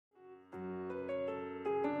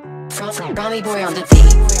From Brownie Boy on the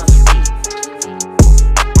beat.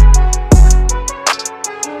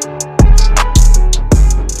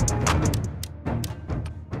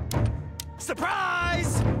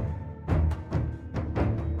 Surprise!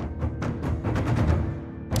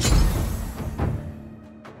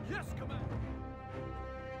 Yes, Commander.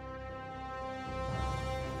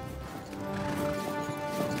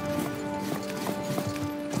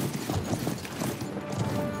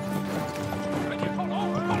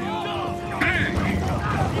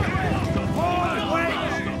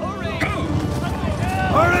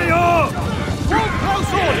 Hurry up! Full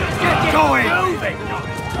close orders! Get going! moving!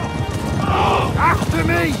 After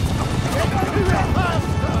me!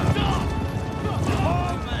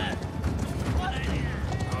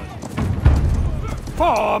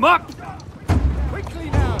 Form up! Quickly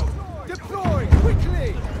now! Deploy!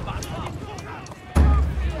 Quickly!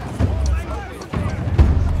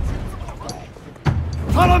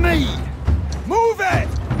 Follow me! Move it!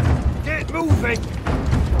 Get moving!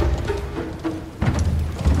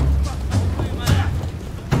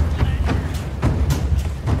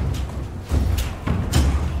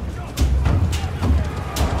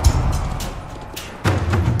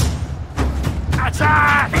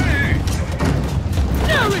 Attack!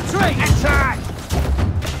 No retreat! Attack!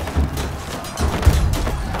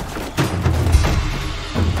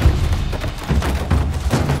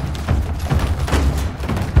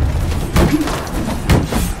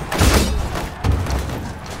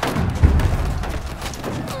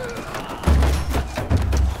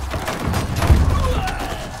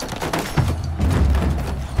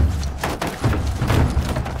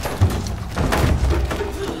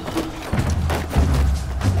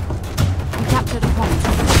 Captured a point.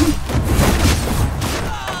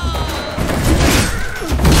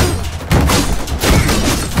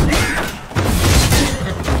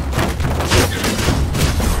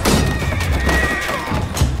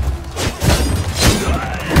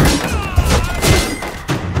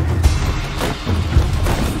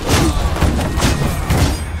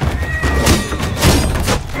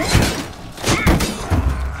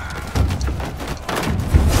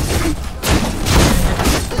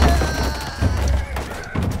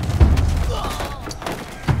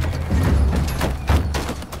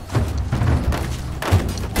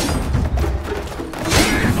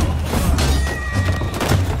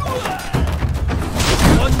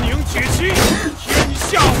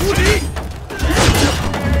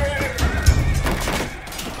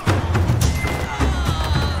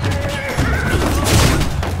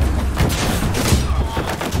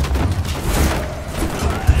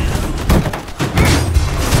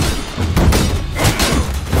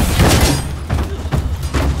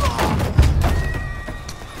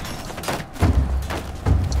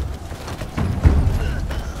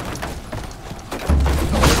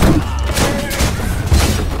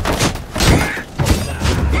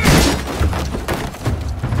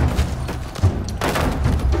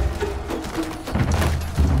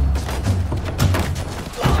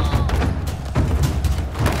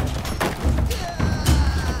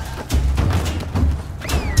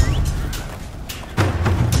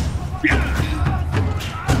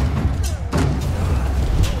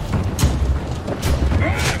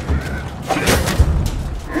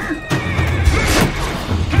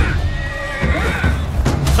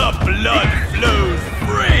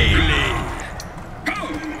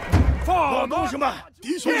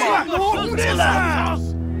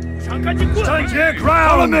 Stand your ground!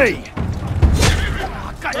 Follow me!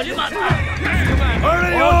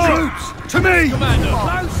 Hurry up! Troops, to me!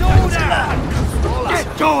 Close order! Get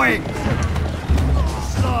going!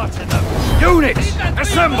 Units,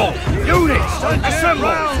 assemble! Units,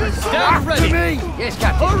 assemble! After me! Yes,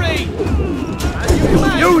 Captain. Hurry!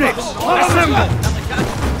 Units, assemble!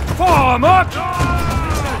 Form up!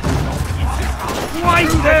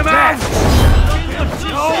 Wipe them out!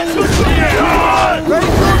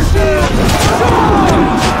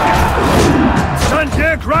 Stand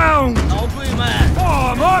your ground!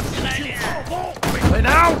 Form up! Quickly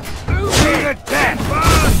now! See the death!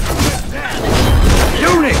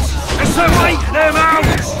 Units! Assimilate them out!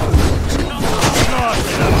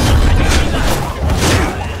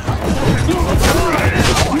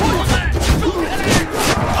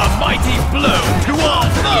 A mighty blow to our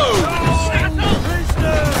foes!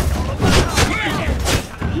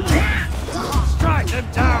 Strike them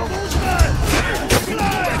down!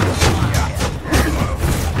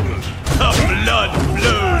 The blood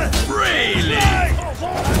flows freely!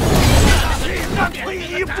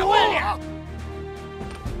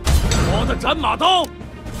 我的斩马刀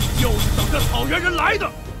就是等着草原人来的。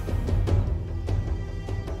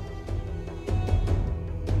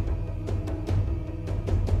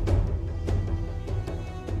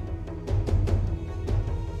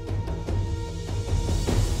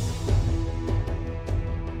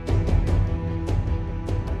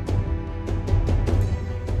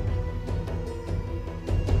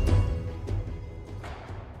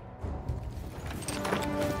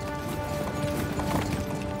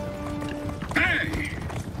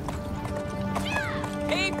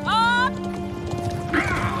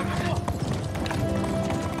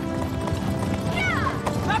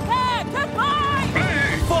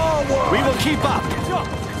keep up.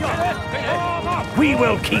 We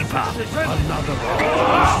will keep up. Another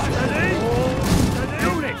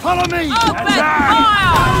unit. Follow me.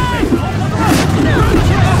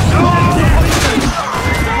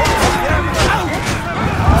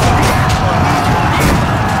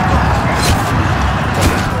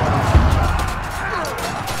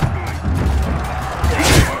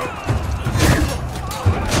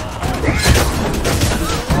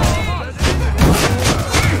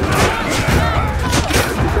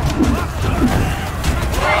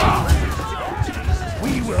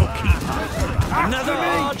 Another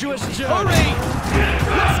arduous journey.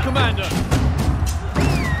 Yes, Commander.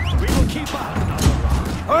 We will keep up.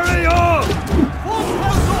 Hurry up!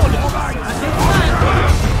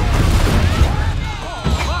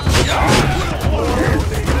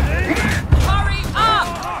 Hurry up!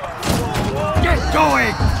 Get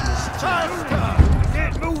going!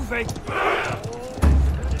 Get moving!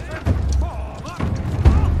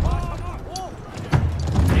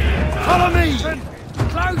 Follow me!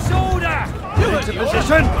 Close order! Into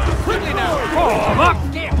position! Quickly now. Form up!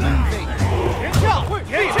 Get moving.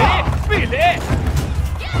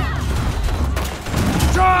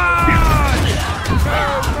 Charge!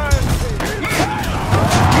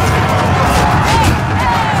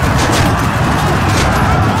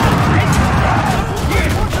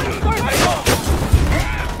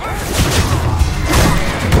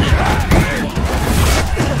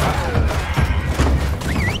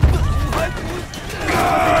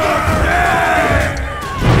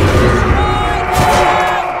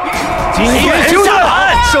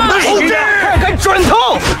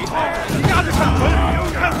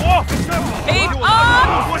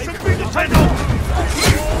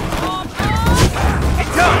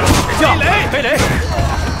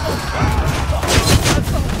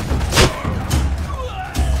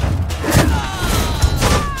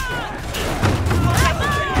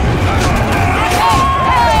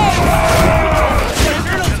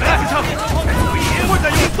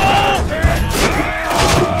 Keep up!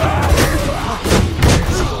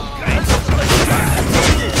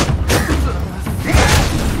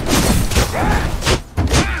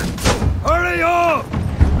 Hurry up!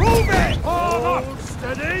 Move it! Form up!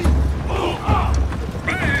 Steady!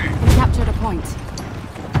 Captured a point.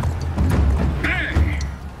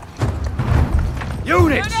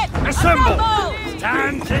 Units! Assemble! Assemble!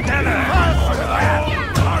 Stand together!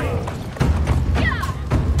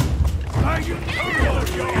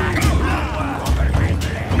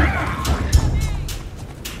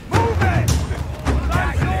 Move it!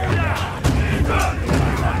 Close order!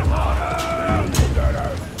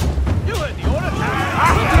 You heard the order.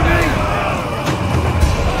 After me!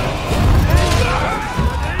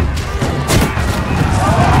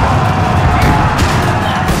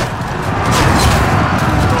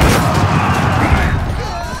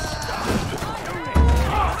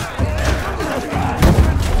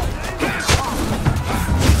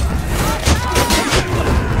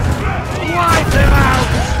 Wipe them out!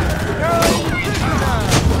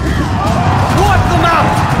 Wipe them out!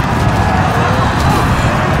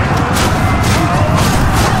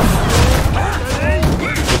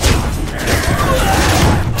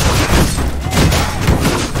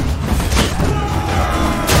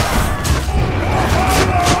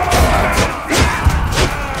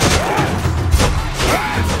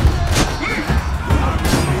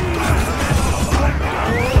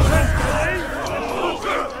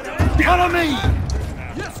 Follow me!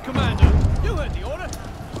 Yes, Commander. You heard the order.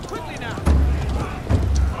 Quickly now.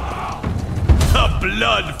 The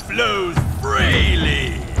blood flows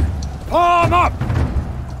freely. Form up!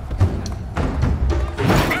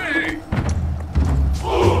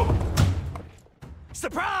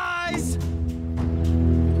 Surprise!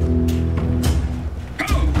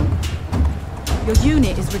 Your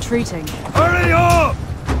unit is retreating. Hurry up!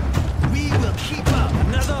 We will keep up.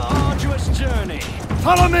 Another arduous journey.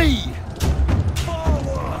 Follow me!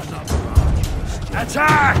 Forward.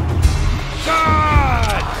 Attack!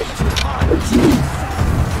 Charge!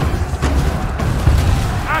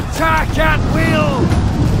 Attack at will!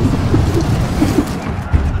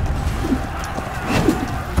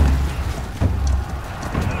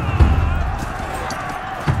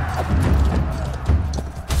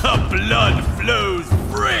 The blood flows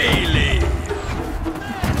freely.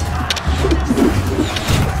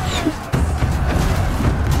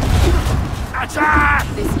 Attack!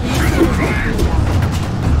 This is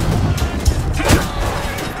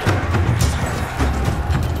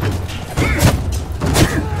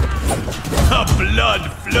The blood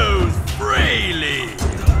flows freely.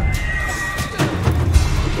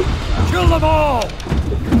 Kill them all!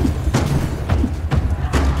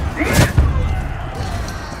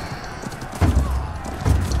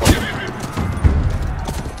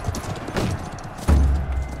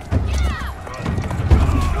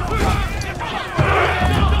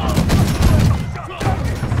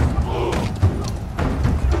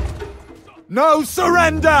 No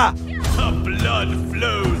surrender! The blood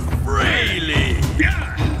flows freely!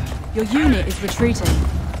 Your unit is retreating.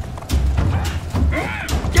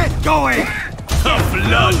 Get going! The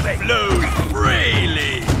blood flows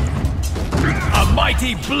freely! A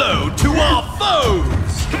mighty blow to our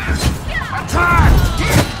foes! Attack!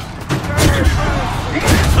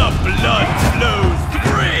 The blood flows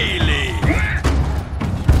freely!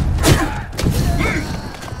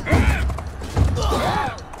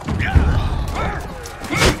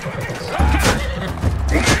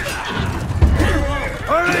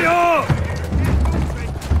 Hurry up!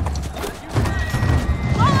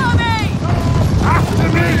 Follow me! After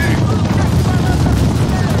me!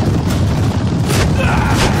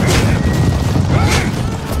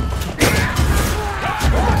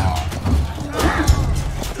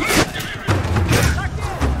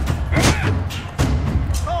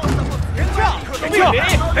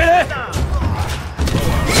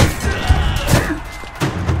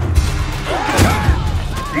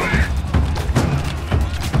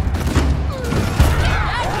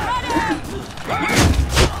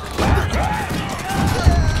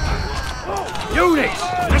 Units,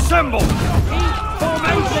 assemble!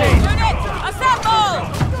 Formation! Units, assemble!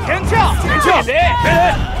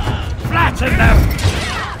 Flatten them!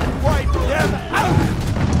 Wipe them out!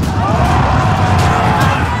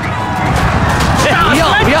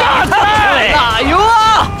 要不要打油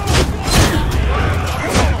啊？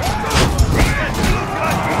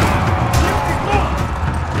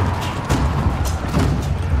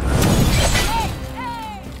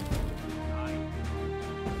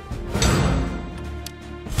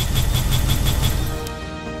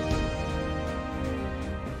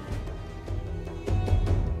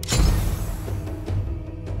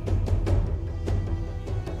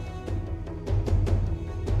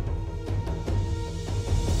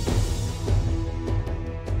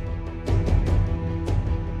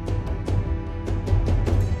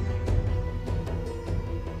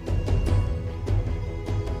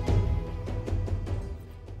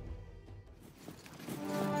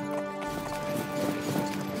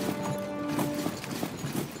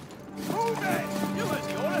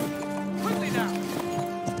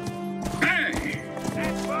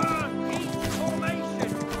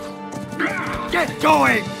 Get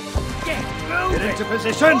going! Get into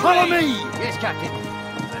position! Follow me! Yes, Captain.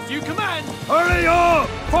 As you command. Hurry up!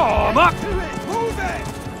 Form up! Move it.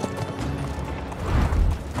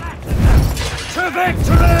 To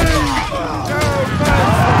victory!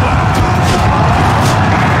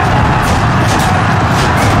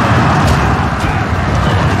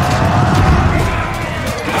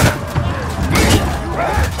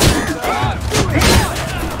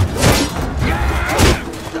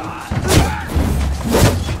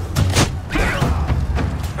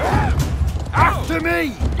 After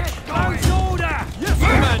me! Get going! Order. Yes,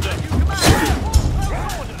 Commander. You command.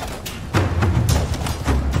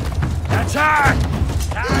 Attack!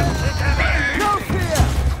 No fear!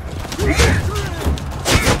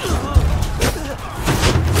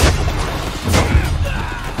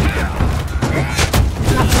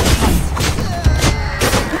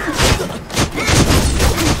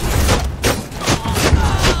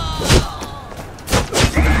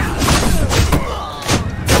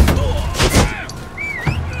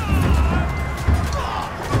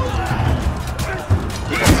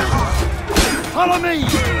 Follow me!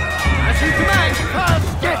 As you command.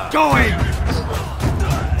 Get going!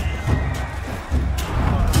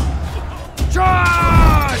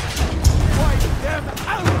 Charge! Wipe them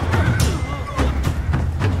out!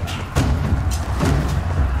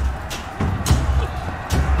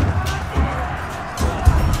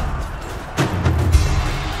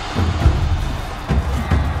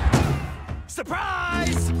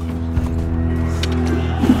 Surprise!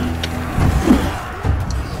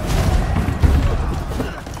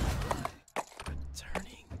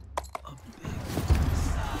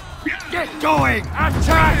 Get going!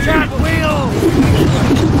 Attack at will!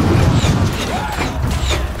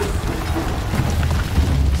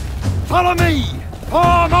 Follow me!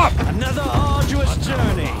 Form up! Another arduous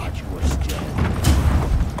journey.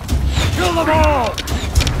 Kill them all!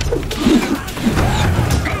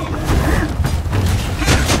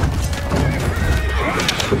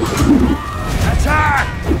 Attack!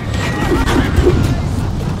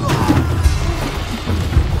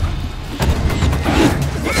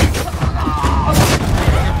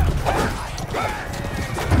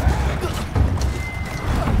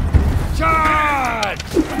 Charge!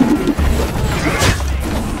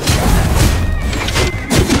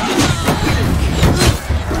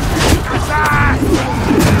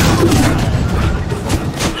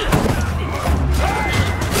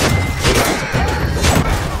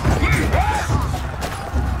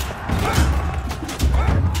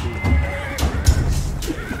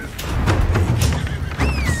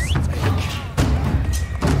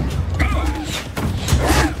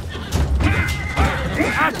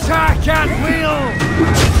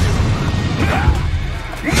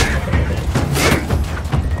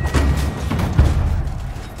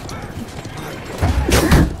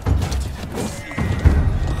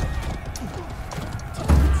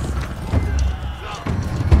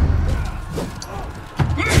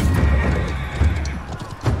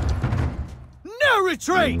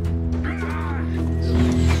 retreat!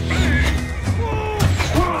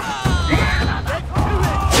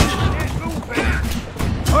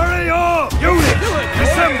 Hurry up! Unit!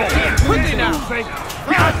 Assemble! Quickly now!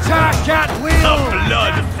 Attack at will!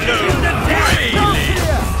 Blood flows freely!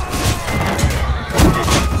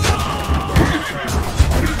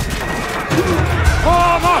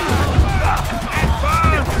 Form up!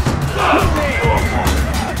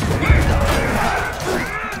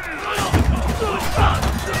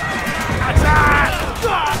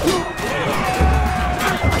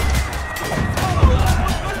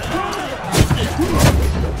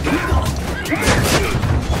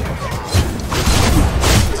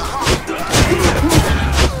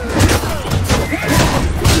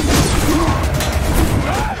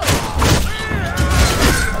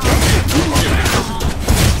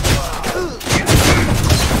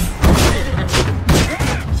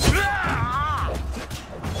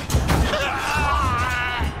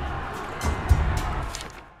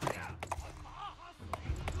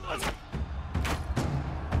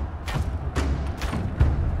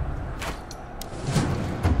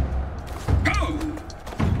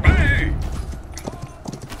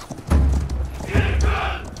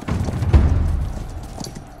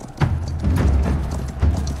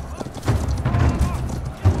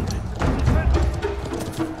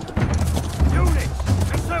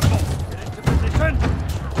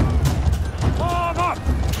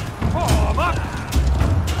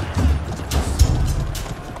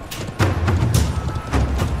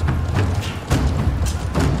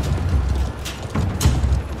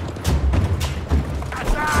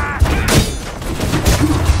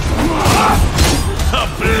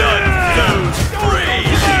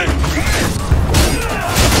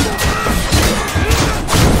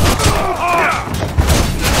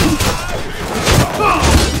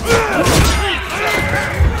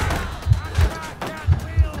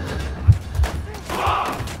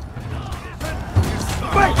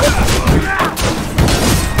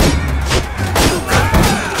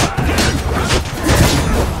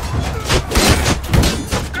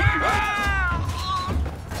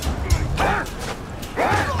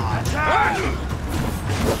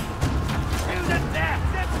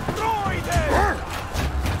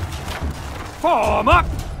 Form up!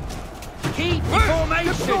 Keep the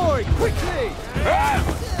formation! Deploy, quickly!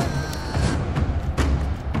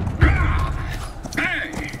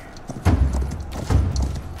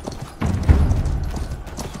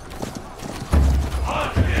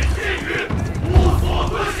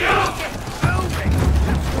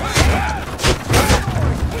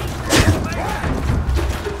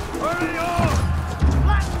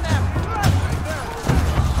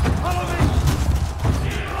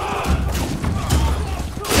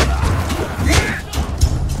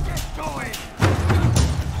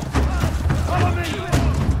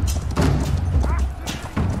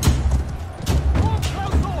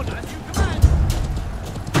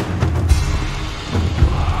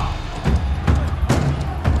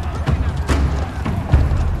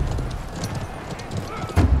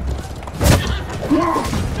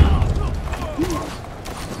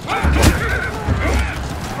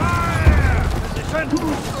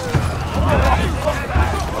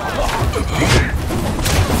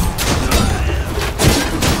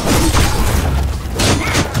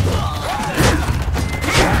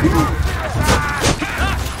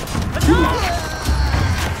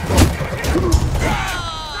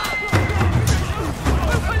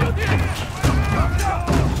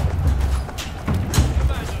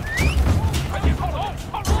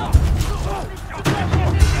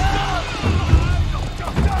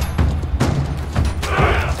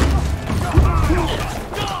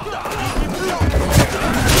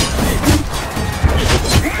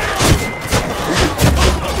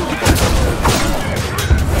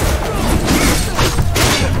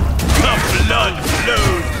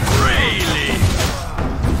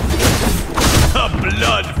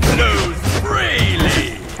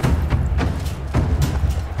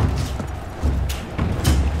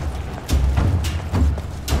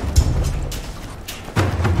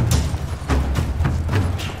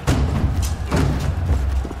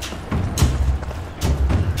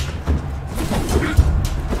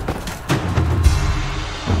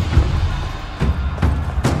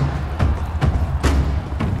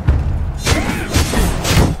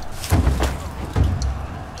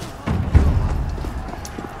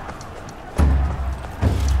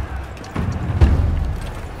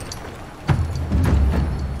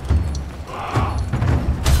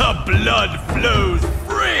 Blood flows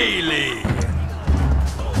freely!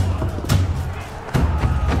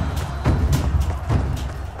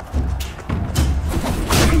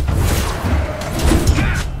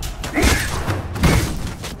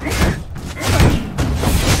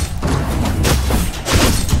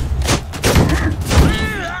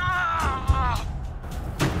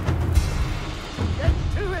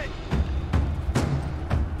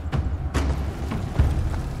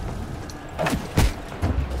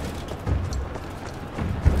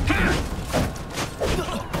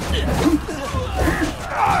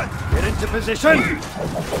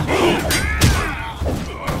 position.